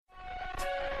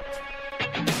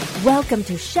Welcome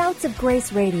to Shouts of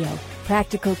Grace Radio,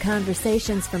 practical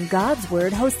conversations from God's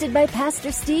Word, hosted by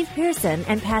Pastor Steve Pearson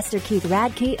and Pastor Keith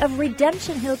Radke of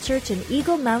Redemption Hill Church in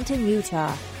Eagle Mountain,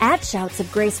 Utah. At Shouts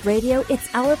of Grace Radio, it's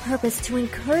our purpose to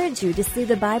encourage you to see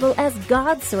the Bible as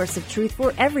God's source of truth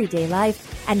for everyday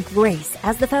life and grace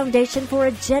as the foundation for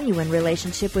a genuine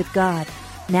relationship with God.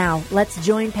 Now, let's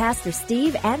join Pastor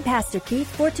Steve and Pastor Keith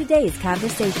for today's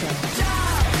conversation.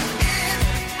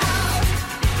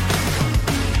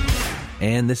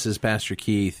 And this is Pastor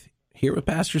Keith here with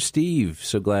Pastor Steve.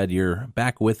 So glad you're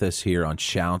back with us here on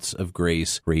Shouts of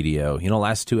Grace Radio. You know,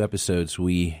 last two episodes,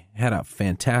 we had a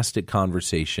fantastic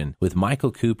conversation with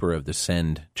Michael Cooper of the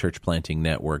Send Church Planting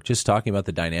Network, just talking about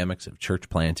the dynamics of church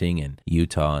planting in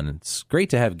Utah. And it's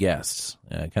great to have guests.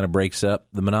 It kind of breaks up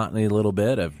the monotony a little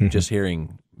bit of just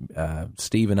hearing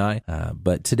Steve and I.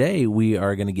 But today we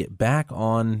are going to get back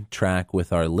on track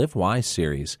with our Live Wise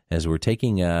series as we're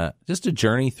taking just a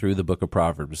journey through the book of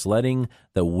Proverbs, letting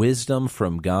the wisdom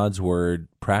from God's Word,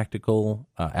 practical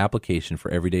application for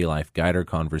everyday life, guide our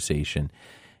conversation.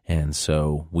 And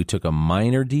so we took a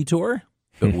minor detour,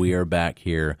 but we are back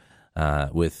here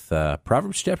with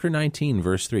Proverbs chapter 19,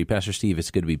 verse 3. Pastor Steve, it's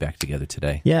good to be back together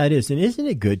today. Yeah, it is. And isn't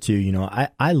it good too? You know,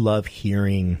 I love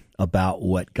hearing about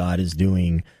what God is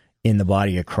doing in the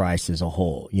body of Christ as a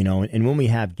whole, you know, and when we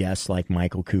have guests like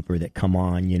Michael Cooper that come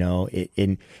on, you know,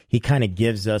 and he kind of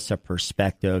gives us a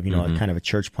perspective, you know, a kind of a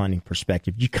church planting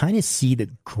perspective. You kind of see the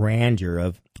grandeur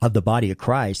of the body of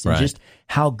Christ and just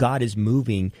how God is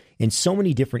moving in so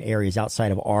many different areas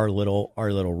outside of our little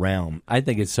realm. I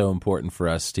think it's so important for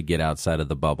us to get outside of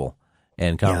the bubble,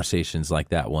 and conversations like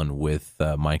that one with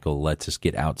Michael lets us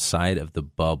get outside of the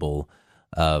bubble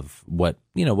of what,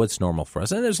 you know, what's normal for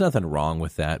us. And there's nothing wrong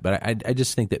with that, but I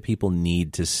just think that people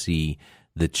need to see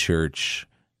the church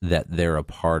that they're a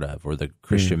part of, or the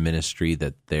Christian ministry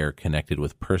that they're connected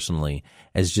with personally,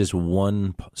 as just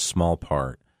one small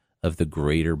part of the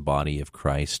greater body of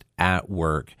Christ at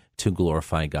work to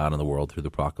glorify God in the world through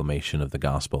the proclamation of the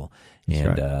gospel.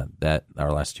 And that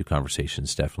our last two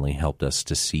conversations definitely helped us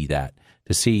to see that,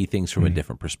 to see things from a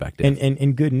different perspective.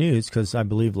 And good news, because I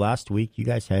believe last week you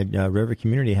guys had River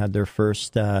Community had their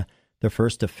first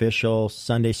official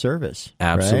Sunday service.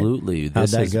 Absolutely. Right? How'd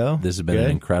that go? This has been an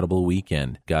incredible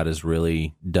weekend. God has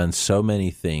really done so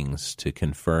many things to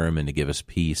confirm and to give us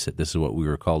peace that this is what we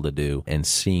were called to do. And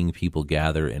seeing people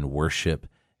gather and worship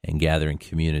and gather in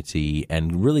community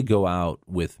and really go out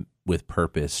with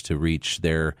purpose to reach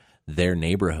their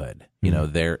neighborhood, you know,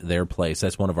 their place.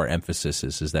 That's one of our emphases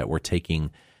is that we're taking,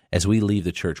 as we leave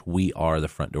the church, we are the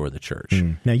front door of the church.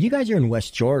 Now, you guys are in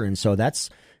West Jordan, so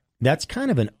that's kind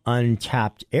of an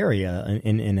untapped area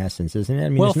in essence, isn't it? I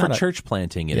mean, well, for church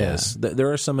planting, it is.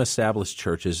 There are some established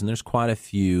churches, and there's quite a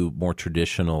few more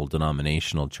traditional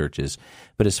denominational churches.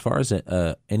 But as far as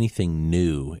anything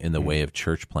new in the way of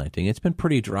church planting, it's been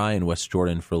pretty dry in West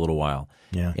Jordan for a little while.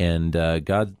 Yeah. And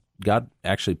God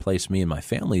actually placed me and my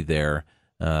family there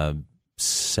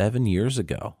 7 years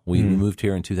ago. We moved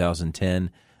here in 2010,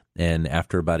 and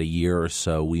after about a year or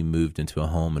so, we moved into a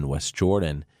home in West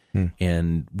Jordan.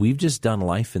 And we've just done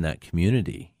life in that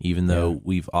community, even though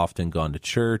we've often gone to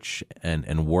church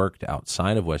and worked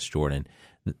outside of West Jordan.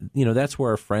 You know, that's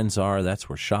where our friends are. That's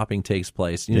where shopping takes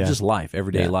place. You know, just life,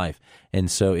 everyday life. And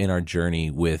so in our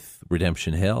journey with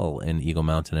Redemption Hill and Eagle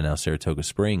Mountain and now Saratoga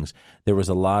Springs, there was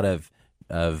a lot of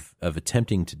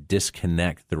attempting to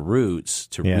disconnect the roots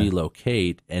to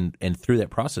relocate. And through that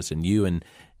process, and you and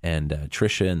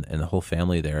Tricia and the whole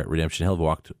family there at Redemption Hill have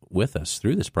walked with us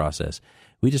through this process.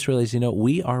 We just realized, you know,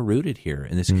 we are rooted here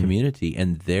in this community,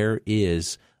 and there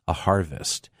is a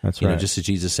harvest. That's right. You know, just as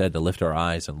Jesus said, to lift our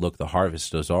eyes and look, the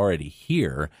harvest is already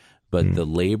here, but the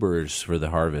laborers for the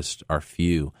harvest are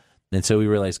few. And so we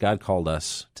realized God called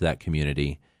us to that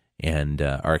community, and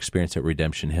our experience at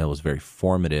Redemption Hill was very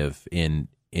formative in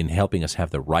helping us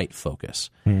have the right focus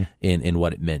in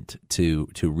what it meant to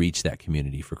reach that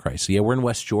community for Christ. So we're in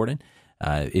West Jordan.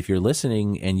 If you're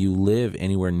listening and you live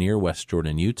anywhere near West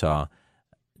Jordan, Utah,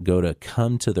 go to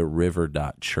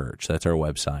cometothe.river.church. That's our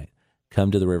website,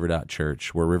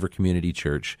 cometothe.river.church. We're River Community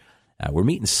Church. We're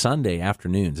meeting Sunday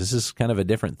afternoons. This is kind of a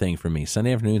different thing for me.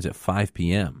 Sunday afternoons at 5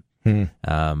 p.m.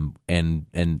 And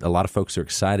a lot of folks are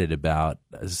excited about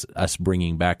us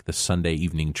bringing back the Sunday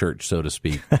evening church, so to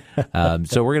speak.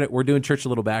 So we're doing church a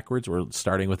little backwards. We're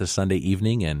starting with a Sunday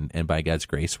evening, and by God's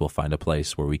grace, we'll find a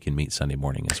place where we can meet Sunday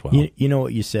morning as well. You know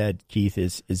what you said, Keith,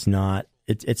 is not.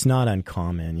 It's not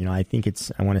uncommon. You know, I think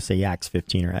I want to say Acts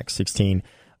 15 or Acts 16,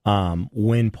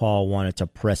 when Paul wanted to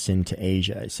press into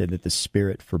Asia, he said that the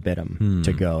Spirit forbid him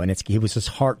to go. And it was his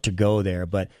heart to go there,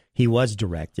 but he was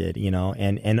directed,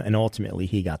 and ultimately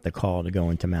he got the call to go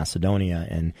into Macedonia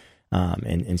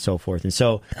and so forth. And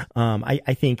so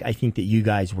I think that you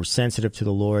guys were sensitive to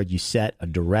the Lord. You set a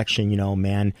direction.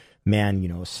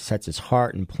 Man, sets his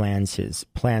heart and plans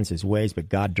his ways, but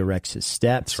God directs his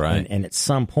steps. That's right. And at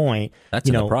some point, that's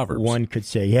in the Proverbs. One could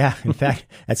say, yeah. In fact,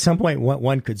 at some point, what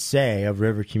one could say of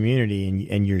River Community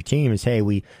and your team is, hey,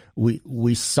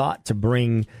 we sought to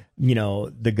bring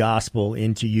the gospel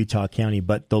into Utah County,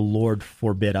 but the Lord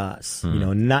forbid us.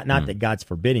 Not that God's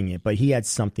forbidding it, but He had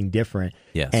something different.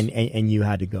 Yes. And you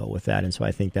had to go with that. And so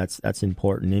I think that's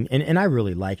important. And I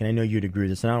really like, and I know you'd agree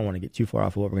with this, and I don't want to get too far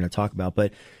off of what we're going to talk about,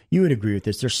 but you would agree with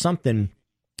this. There's something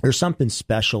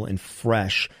special and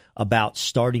fresh about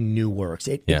starting new works.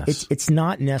 It's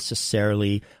not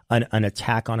necessarily an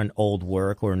attack on an old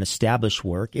work or an established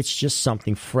work. It's just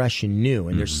something fresh and new.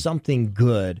 And there's something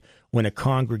good when a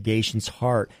congregation's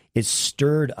heart is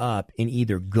stirred up in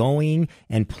either going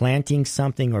and planting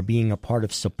something or being a part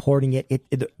of supporting it.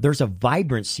 There's a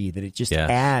vibrancy that it just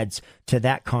adds to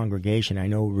that congregation. I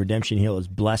know Redemption Hill is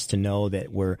blessed to know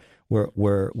that we're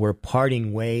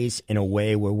parting ways in a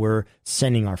way where we're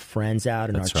sending our friends out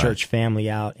and That's our church family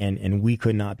out, and we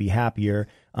could not be happier.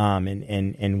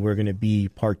 And we're going to be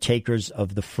partakers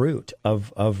of the fruit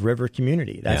of River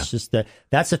Community. That's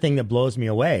that's the thing that blows me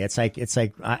away. It's like,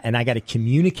 and I got to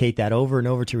communicate that over and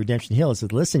over to Redemption Hill. I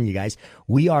said, listen, you guys,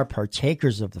 we are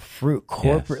partakers of the fruit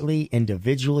corporately,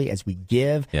 individually, as we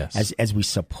give, as we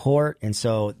support. And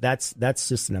so that's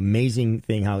just an amazing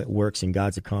thing how it works in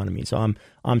God's economy. So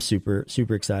I'm super,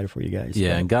 super excited for you guys.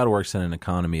 Yeah. And God works in an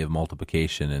economy of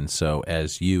multiplication. And so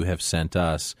as you have sent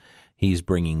us, He's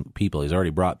bringing people. He's already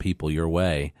brought people your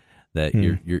way that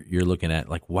you're looking at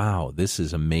like, wow, this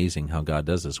is amazing how God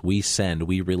does this. We send,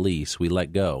 we release, we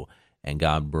let go, and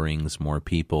God brings more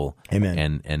people.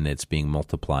 Amen. And it's being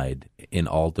multiplied in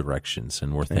all directions,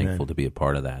 and we're thankful to be a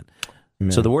part of that.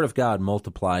 Amen. So the Word of God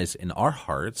multiplies in our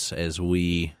hearts as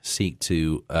we seek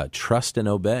to trust and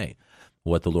obey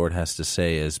what the Lord has to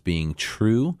say as being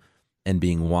true and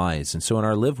being wise. And so in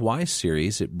our Live Wise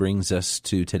series, it brings us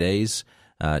to today's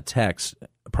text,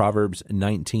 Proverbs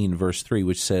 19, verse 3,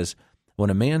 which says,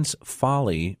 when a man's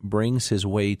folly brings his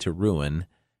way to ruin,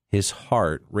 his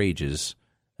heart rages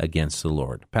against the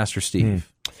Lord. Pastor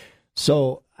Steve.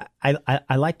 So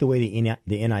I like the way the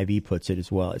NIV puts it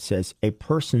as well. It says, a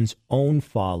person's own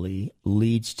folly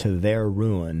leads to their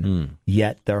ruin,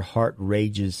 yet their heart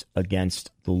rages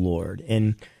against the Lord.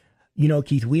 And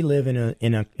Keith, we live in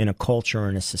a culture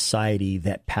and a society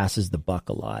that passes the buck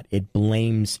a lot. It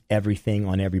blames everything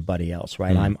on everybody else,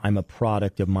 right? I'm a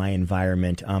product of my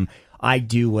environment. I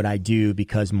do what I do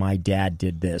because my dad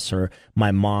did this, or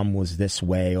my mom was this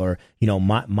way, or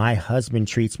my husband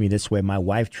treats me this way, my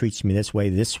wife treats me this way.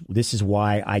 This is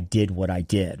why I did what I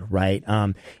did, right?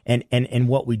 And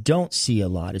what we don't see a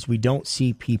lot is we don't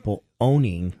see people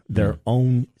owning their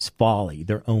own folly,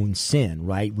 their own sin,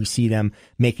 right? We see them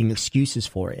making excuses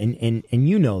for it. And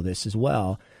you know this as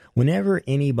well. Whenever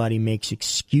anybody makes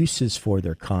excuses for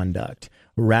their conduct,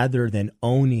 rather than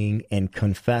owning and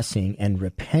confessing and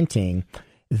repenting,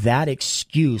 that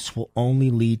excuse will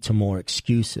only lead to more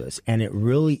excuses. And it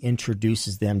really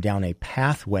introduces them down a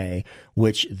pathway,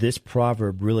 which this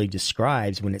proverb really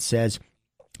describes when it says,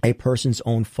 a person's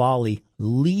own folly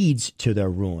leads to their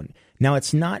ruin. Now,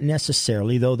 it's not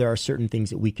necessarily, though there are certain things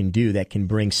that we can do that can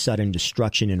bring sudden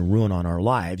destruction and ruin on our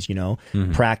lives,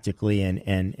 practically,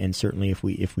 and certainly if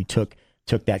we took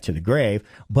that to the grave.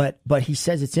 But he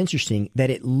says it's interesting that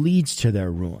it leads to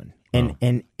their ruin.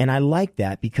 And I like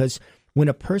that, because when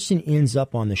a person ends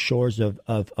up on the shores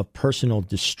of personal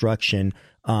destruction,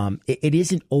 it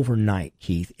isn't overnight,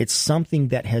 Keith. It's something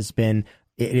that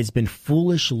it has been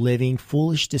foolish living,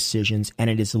 foolish decisions, and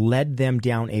it has led them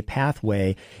down a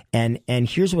pathway. And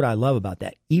here's what I love about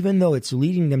that. Even though it's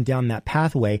leading them down that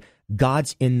pathway,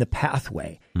 God's in the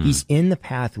pathway. He's in the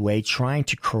pathway trying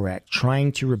to correct,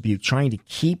 trying to rebuke, trying to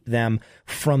keep them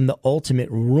from the ultimate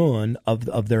ruin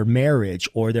of their marriage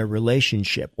or their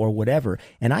relationship or whatever.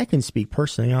 And I can speak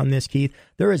personally on this, Keith.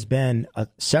 There has been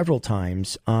several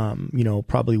times,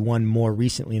 probably one more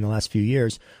recently in the last few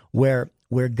years, where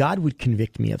God would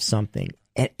convict me of something.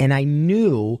 And I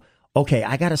knew, okay,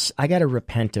 I gotta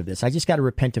repent of this. I just gotta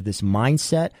repent of this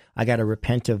mindset. I gotta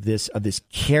repent of this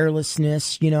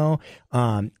carelessness, and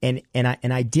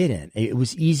I didn't. It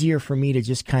was easier for me to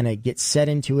just kind of get set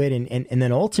into it. And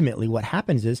then ultimately what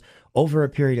happens is, over a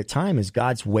period of time, as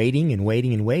God's waiting and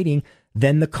waiting and waiting,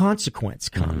 then the consequence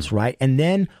comes, right? And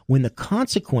then when the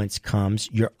consequence comes,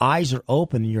 your eyes are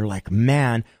open and you're like,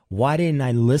 man, why didn't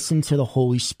I listen to the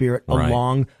Holy Spirit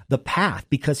along the path?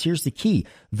 Because here's the key.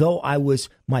 Though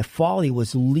my folly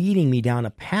was leading me down a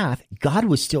path, God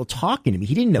was still talking to me.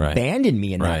 He didn't abandon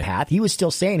me in that path. He was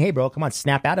still saying, hey, bro, come on,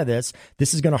 snap out of this.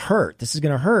 This is going to hurt. This is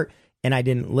going to hurt. And I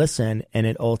didn't listen, and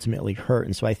it ultimately hurt.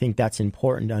 And so I think that's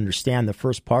important to understand. The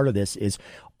first part of this is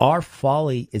our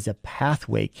folly is a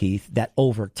pathway, Keith, that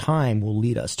over time will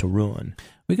lead us to ruin.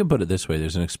 We can put it this way.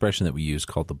 There's an expression that we use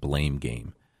called the blame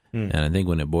game. And I think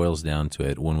when it boils down to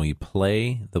it, when we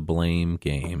play the blame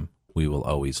game, we will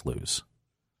always lose.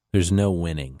 There's no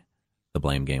winning the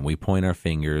blame game. We point our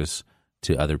fingers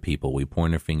to other people. We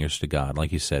point our fingers to God.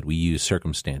 Like you said, we use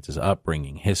circumstances,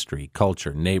 upbringing, history,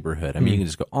 culture, neighborhood. I mean, you can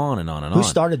just go on and on and on. Who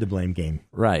started the blame game?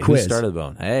 Right. Quiz. Who started the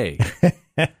bone? Hey.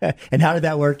 And how did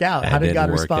that work out? How did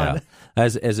God respond?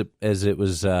 As it's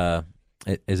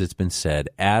been said,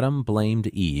 Adam blamed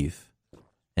Eve,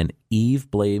 and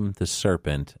Eve blamed the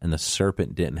serpent, and the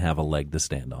serpent didn't have a leg to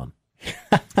stand on.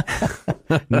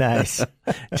 Nice.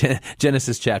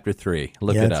 Genesis chapter 3.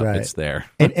 Look it up. Right. It's there.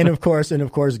 and of course,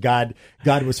 God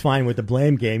was fine with the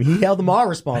blame game. He held them all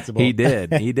responsible. He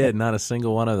did. Not a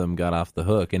single one of them got off the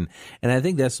hook. And I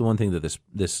think that's the one thing that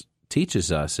this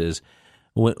teaches us is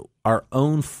when our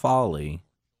own folly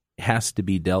has to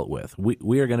be dealt with.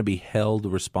 We are going to be held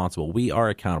responsible. We are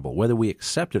accountable, whether we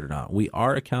accept it or not. We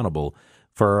are accountable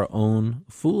for our own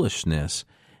foolishness.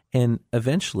 And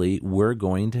eventually, we're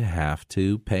going to have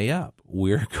to pay up.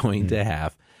 We're going to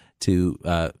have to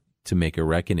make a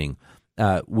reckoning.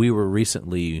 We were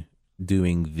recently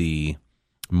doing the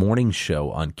morning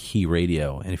show on Key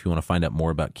Radio, and if you want to find out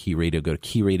more about Key Radio, go to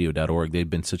keyradio.org. They've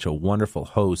been such a wonderful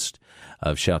host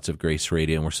of Shouts of Grace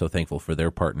Radio, and we're so thankful for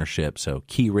their partnership. So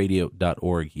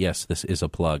keyradio.org. Yes, this is a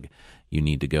plug. You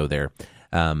need to go there.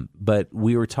 But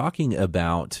we were talking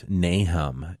about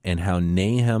Nahum and how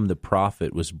Nahum the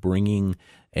prophet was bringing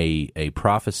a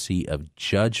prophecy of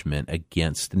judgment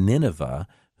against Nineveh,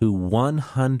 who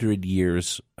 100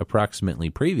 years approximately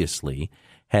previously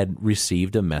had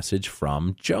received a message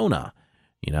from Jonah.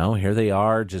 You know, here they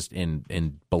are just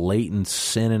in blatant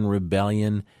sin and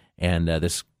rebellion, and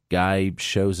this guy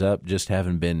shows up just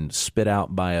having been spit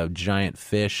out by a giant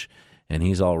fish, and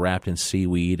he's all wrapped in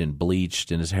seaweed and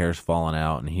bleached, and his hair's falling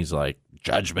out, and he's like,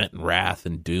 judgment and wrath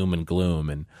and doom and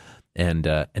gloom, and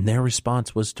their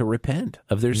response was to repent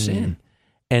of their sin.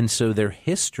 And so their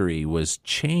history was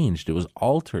changed. It was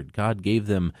altered. God gave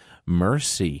them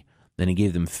mercy, then he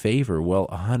gave them favor. Well,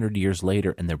 100 years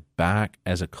later, and they're back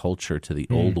as a culture to the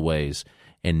old ways,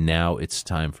 and now it's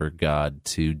time for God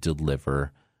to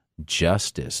deliver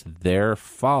justice. Their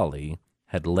folly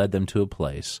had led them to a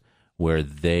place where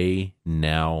they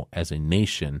now, as a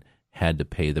nation, had to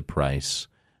pay the price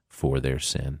for their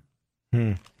sin.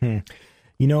 You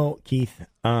know, Keith,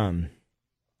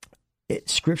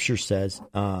 Scripture says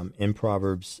in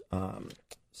Proverbs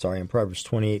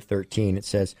 28:13, it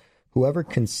says, "Whoever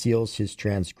conceals his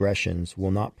transgressions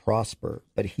will not prosper,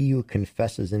 but he who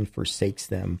confesses and forsakes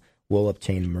them will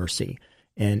obtain mercy."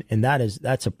 And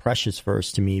that's a precious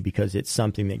verse to me, because it's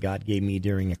something that God gave me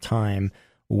during a time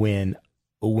when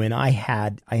I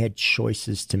had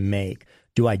choices to make.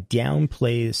 Do I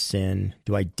downplay the sin?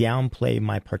 Do I downplay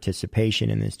my participation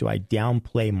in this? Do I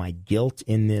downplay my guilt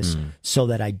in this so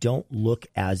that I don't look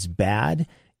as bad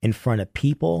in front of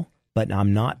people, but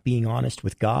I'm not being honest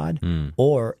with God?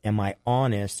 Or am I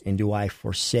honest, and do I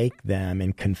forsake them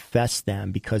and confess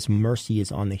them, because mercy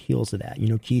is on the heels of that? You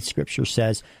know, Keith, Scripture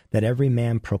says that every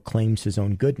man proclaims his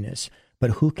own goodness,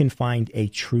 but who can find a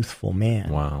truthful man?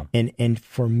 Wow. And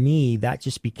for me, that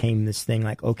just became this thing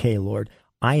like, okay, Lord,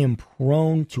 I am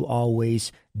prone to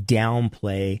always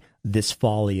downplay this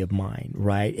folly of mine,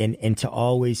 right? And to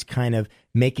always kind of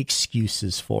make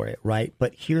excuses for it, right?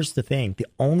 But here's the thing. The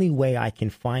only way I can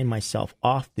find myself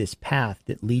off this path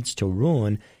that leads to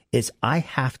ruin is I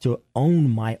have to own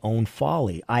my own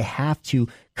folly. I have to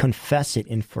confess it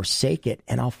and forsake it,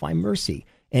 and I'll find mercy.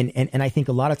 And I think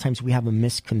a lot of times we have a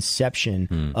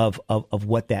misconception of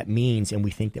what that means, and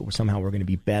we think that we're going to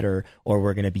be better, or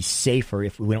we're going to be safer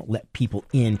if we don't let people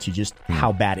into just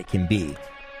how bad it can be.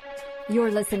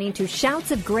 You're listening to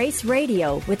Shouts of Grace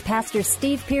Radio with Pastor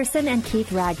Steve Pearson and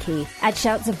Keith Radke. At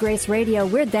Shouts of Grace Radio,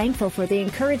 we're thankful for the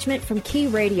encouragement from Key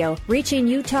Radio, reaching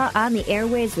Utah on the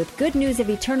airwaves with good news of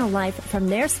eternal life from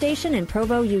their station in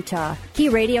Provo, Utah. Key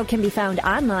Radio can be found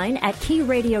online at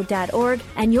keyradio.org,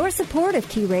 and your support of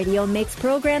Key Radio makes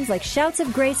programs like Shouts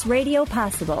of Grace Radio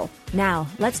possible. Now,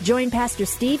 let's join Pastor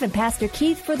Steve and Pastor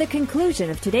Keith for the conclusion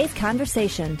of today's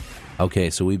conversation. Okay,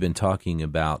 so we've been talking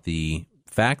about the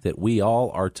fact that we all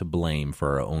are to blame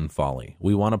for our own folly.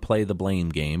 We want to play the blame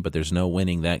game, but there's no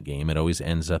winning that game. It always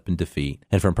ends up in defeat.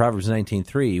 And from Proverbs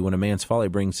 19:3, when a man's folly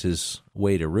brings his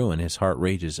way to ruin, his heart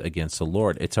rages against the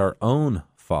Lord. It's our own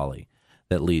folly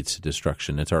that leads to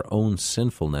destruction. It's our own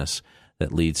sinfulness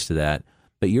that leads to that.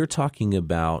 But you're talking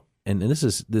about, and this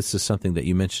is something that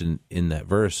you mentioned in that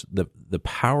verse, the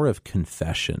power of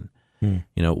confession. You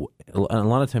know, a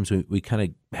lot of times we kind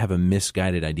of have a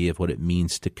misguided idea of what it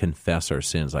means to confess our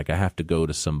sins. Like, I have to go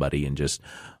to somebody and just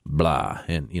blah,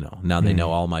 and, you know, now they know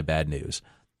all my bad news.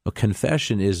 Well,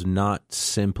 confession is not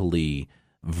simply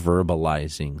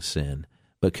verbalizing sin,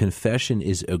 but confession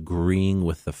is agreeing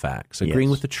with the facts,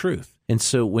 agreeing with the truth. And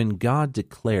so when God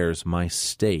declares my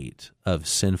state of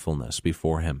sinfulness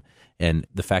before him and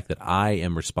the fact that I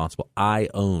am responsible, I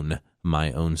own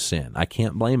my own sin. I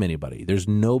can't blame anybody. There's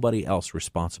nobody else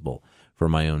responsible for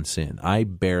my own sin. I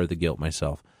bear the guilt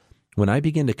myself. When I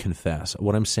begin to confess,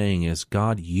 what I'm saying is,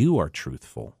 God, you are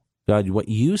truthful. God, what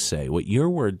you say, what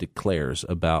your word declares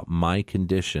about my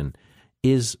condition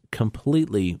is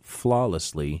completely,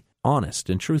 flawlessly honest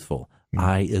and truthful.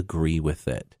 I agree with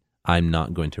it. I'm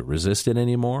not going to resist it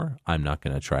anymore. I'm not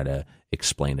going to try to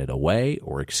explain it away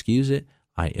or excuse it.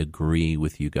 I agree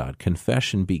with you, God.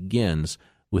 Confession begins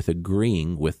with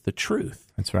agreeing with the truth.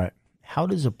 That's right. How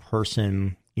does a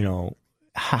person,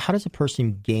 how does a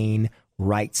person gain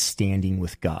right standing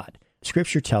with God?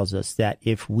 Scripture tells us that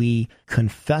if we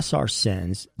confess our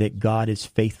sins, that God is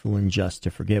faithful and just to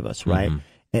forgive us, right?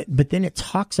 But then it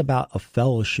talks about a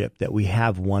fellowship that we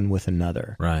have one with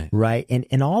another. Right.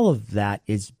 And all of that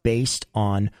is based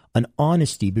on an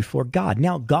honesty before God.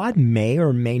 Now, God may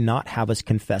or may not have us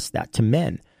confess that to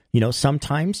men.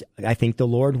 Sometimes I think the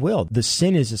Lord will. The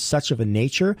sin is such of a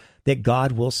nature that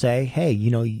God will say, hey,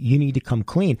 you need to come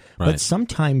clean. But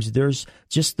sometimes there's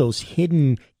just those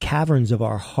hidden caverns of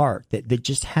our heart that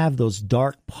just have those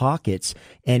dark pockets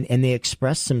and they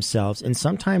express themselves. And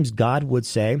sometimes God would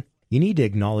say, you need to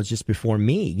acknowledge this before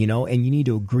me, and you need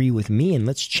to agree with me, and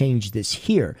let's change this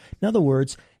here. In other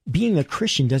words, being a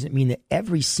Christian doesn't mean that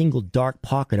every single dark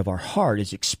pocket of our heart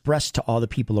is expressed to all the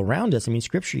people around us. I mean,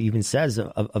 Scripture even says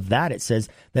of that, it says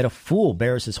that a fool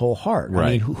bears his whole heart.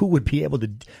 I mean, who would be able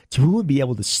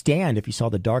to stand if he saw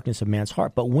the darkness of man's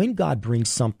heart? But when God brings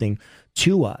something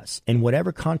to us, in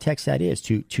whatever context that is,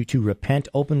 to repent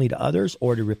openly to others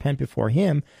or to repent before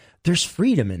him, there's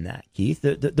freedom in that, Keith.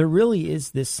 There really is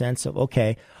this sense of,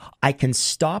 okay, I can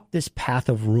stop this path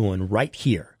of ruin right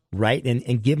here, right,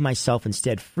 and give myself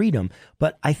instead freedom.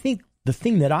 But I think the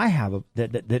thing that I have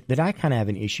that I kind of have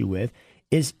an issue with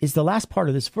is the last part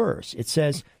of this verse. It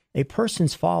says, a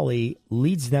person's folly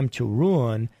leads them to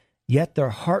ruin, yet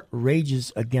their heart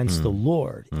rages against the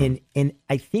Lord. And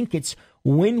I think it's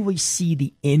when we see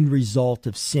the end result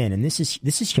of sin, and this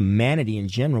is humanity in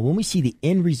general, when we see the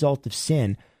end result of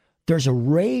sin, there's a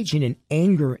rage and an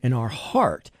anger in our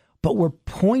heart, but we're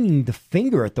pointing the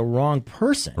finger at the wrong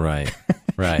person. Right.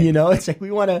 It's like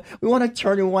we want to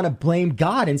turn and we want to blame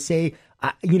God and say,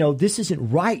 this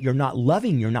isn't right. You're not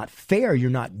loving. You're not fair.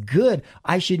 You're not good.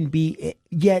 I shouldn't be.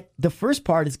 Yet the first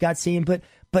part is God saying,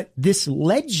 but this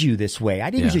led you this way. I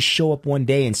didn't just show up one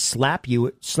day and slap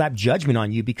judgment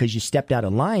on you because you stepped out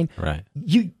of line. Right.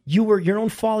 Your own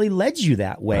folly led you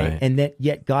that way, and that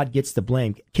yet God gets the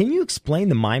blame. Can you explain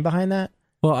the mind behind that?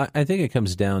 Well, I think it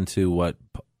comes down to what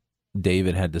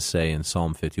David had to say in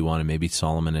Psalm 51, and maybe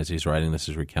Solomon, as he's writing this,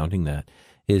 is recounting that.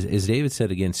 Is David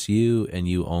said, against you and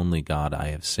you only, God, I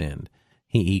have sinned.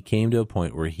 He came to a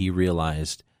point where he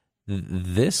realized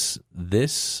this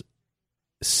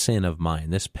sin of mine,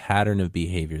 this pattern of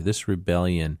behavior, this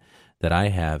rebellion that I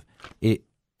have, it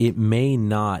may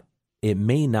not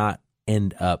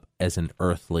end up as an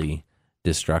earthly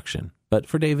destruction. But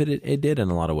for David, it did in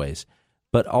a lot of ways.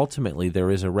 But ultimately,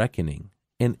 there is a reckoning,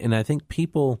 and I think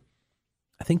people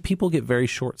get very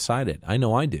short-sighted. I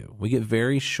know I do. We get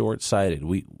very short-sighted.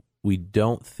 We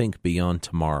don't think beyond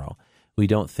tomorrow. We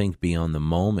don't think beyond the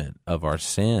moment of our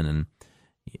sin.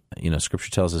 And Scripture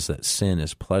tells us that sin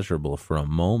is pleasurable for a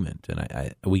moment,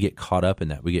 and we get caught up in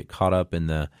that. We get caught up in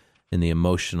the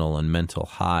emotional and mental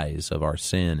highs of our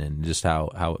sin, and just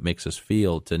how it makes us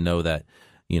feel to know that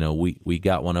we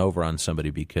got one over on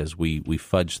somebody because we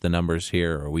fudged the numbers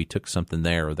here, or we took something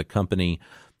there, or the company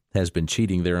has been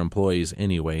cheating their employees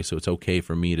anyway, so it's okay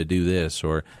for me to do this,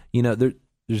 or there's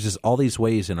just all these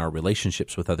ways in our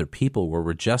relationships with other people where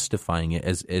we're justifying it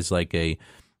as like an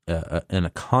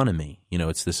economy.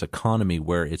 It's this economy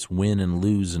where it's win and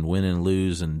lose,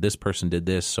 and this person did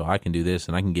this, so I can do this,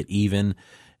 and I can get even,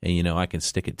 and I can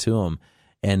stick it to them.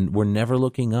 And we're never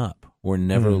looking up. We're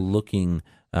never looking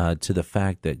to the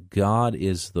fact that God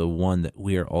is the one that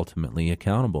we are ultimately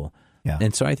accountable. Yeah.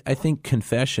 And so I think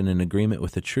confession and agreement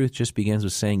with the truth just begins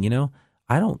with saying,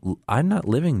 I'm not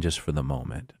living just for the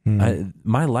moment.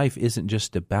 My life isn't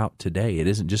just about today. It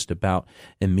isn't just about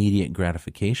immediate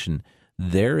gratification.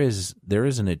 There is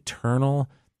an eternal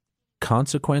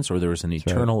consequence, or there is an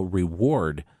eternal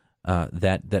reward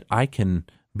that I can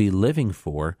be living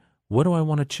for. What do I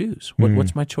want to choose?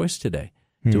 What's my choice today?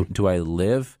 Do I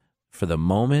live for the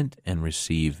moment and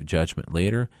receive judgment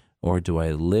later, or do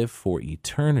I live for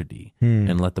eternity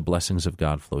and let the blessings of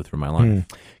God flow through my life?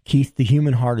 Keith, the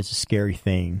human heart is a scary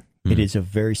thing. It is a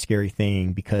very scary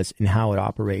thing because in how it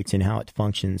operates and how it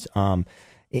functions.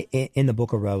 In the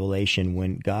book of Revelation,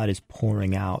 when God is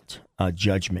pouring out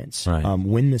judgments,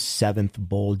 when the seventh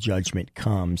bowl judgment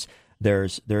comes,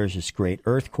 there's this great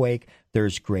earthquake,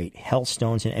 there's great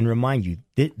hailstones, and remind you,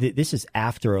 this is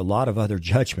after a lot of other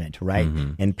judgment, right?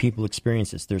 And people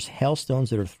experience this. There's hailstones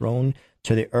that are thrown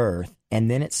to the earth,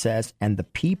 and then it says, and the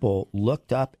people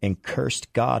looked up and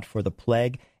cursed God for the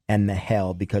plague and the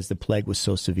hail because the plague was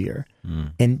so severe.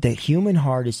 And the human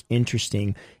heart is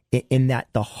interesting in that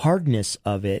the hardness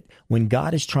of it, when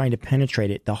God is trying to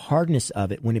penetrate it, the hardness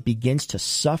of it, when it begins to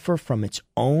suffer from its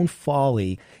own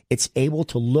folly, it's able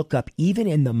to look up even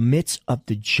in the midst of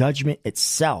the judgment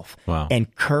itself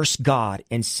and curse God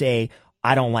and say,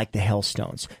 I don't like the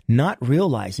hailstones, not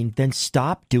realizing, then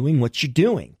stop doing what you're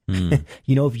doing. If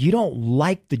you don't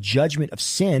like the judgment of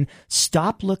sin,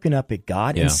 stop looking up at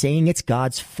God and saying it's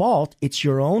God's fault. It's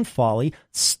your own folly.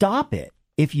 Stop it.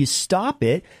 If you stop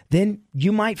it, then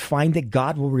you might find that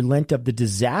God will relent of the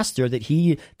disaster that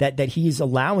he is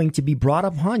allowing to be brought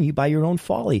upon you by your own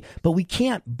folly. But we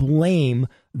can't blame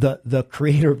the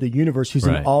creator of the universe, who's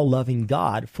an all-loving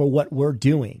God, for what we're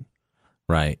doing.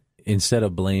 Right. Instead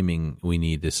of blaming, we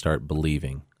need to start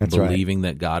believing. Believing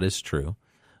that God is true.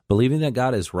 Believing that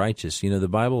God is righteous. The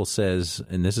Bible says,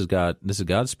 and this is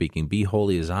God speaking, be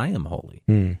holy as I am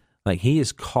holy. Like he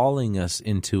is calling us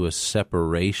into a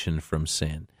separation from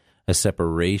sin, a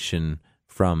separation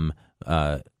from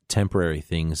temporary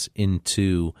things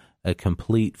into a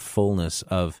complete fullness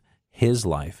of his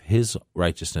life, his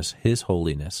righteousness, his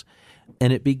holiness.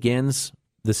 And it begins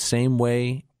the same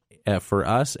way for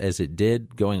us as it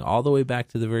did going all the way back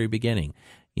to the very beginning.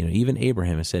 Even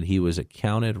Abraham has said he was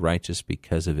accounted righteous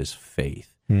because of his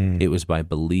faith. It was by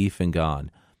belief in God.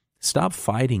 Stop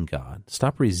fighting God.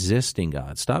 Stop resisting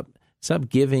God. Stop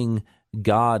giving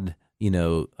God,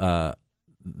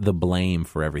 the blame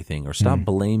for everything, or stop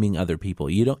blaming other people.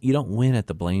 You don't win at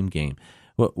the blame game.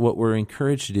 What we're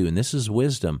encouraged to do, and this is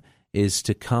wisdom, is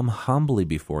to come humbly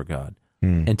before God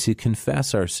and to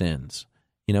confess our sins.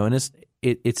 And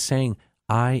it's saying,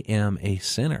 I am a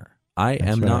sinner. I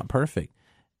am not perfect.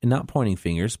 And not pointing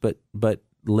fingers, but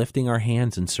lifting our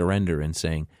hands in surrender and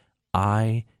saying,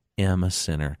 I am a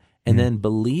sinner. And then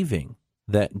believing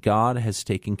that God has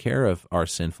taken care of our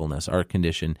sinfulness, our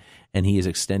condition, and he is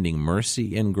extending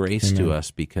mercy and grace to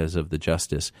us because of the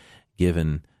justice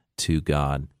given to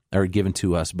God, or given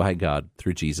to us by God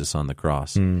through Jesus on the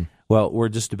cross. Well, we're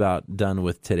just about done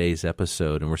with today's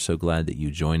episode, and we're so glad that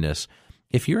you joined us.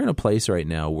 If you're in a place right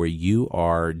now where you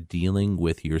are dealing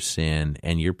with your sin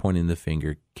and you're pointing the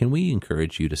finger, can we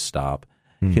encourage you to stop?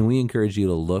 Can we encourage you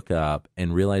to look up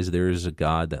and realize there is a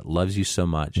God that loves you so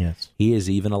much? Yes. He has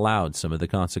even allowed some of the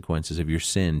consequences of your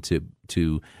sin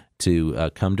to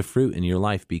come to fruit in your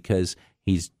life because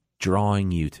he's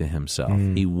drawing you to himself.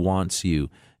 He wants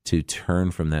you to turn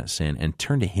from that sin and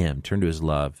turn to him, turn to his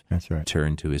love,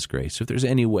 turn to his grace. So if there's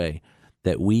any way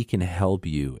that we can help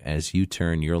you as you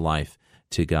turn your life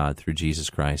to God through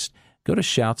Jesus Christ, go to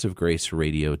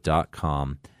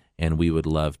shoutsofgraceradio.com. And we would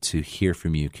love to hear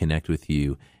from you, connect with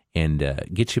you, and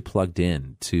get you plugged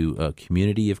in to a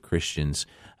community of Christians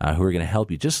who are going to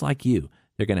help you, just like you.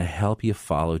 They're going to help you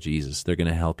follow Jesus. They're going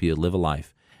to help you live a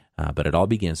life. But it all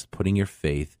begins with putting your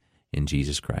faith in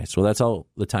Jesus Christ. Well, that's all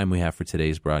the time we have for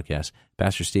today's broadcast.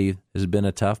 Pastor Steve, this has been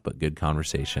a tough but good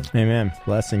conversation. Amen.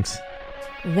 Blessings.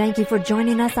 Thank you for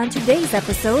joining us on today's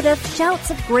episode of Shouts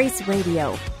of Grace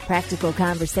Radio. Practical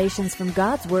conversations from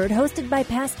God's Word, hosted by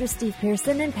Pastor Steve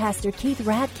Pearson and Pastor Keith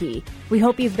Radke. We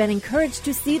hope you've been encouraged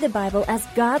to see the Bible as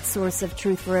God's source of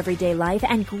truth for everyday life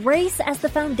and grace as the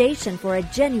foundation for a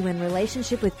genuine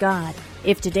relationship with God.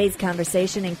 If today's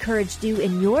conversation encouraged you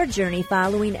in your journey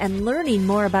following and learning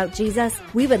more about Jesus,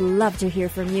 we would love to hear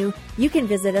from you. You can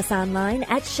visit us online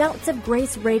at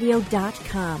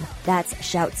shoutsofgraceradio.com. That's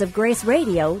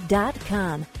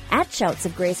shoutsofgraceradio.com. At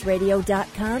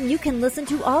shoutsofgraceradio.com, you can listen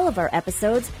to all of our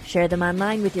episodes, share them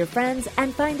online with your friends,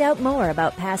 and find out more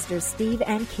about Pastors Steve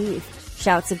and Keith.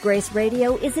 Shouts of Grace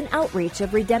Radio is an outreach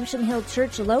of Redemption Hill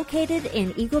Church located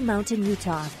in Eagle Mountain,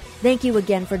 Utah. Thank you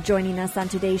again for joining us on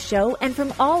today's show, and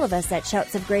from all of us at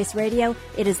Shouts of Grace Radio,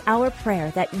 it is our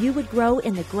prayer that you would grow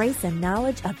in the grace and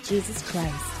knowledge of Jesus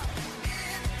Christ.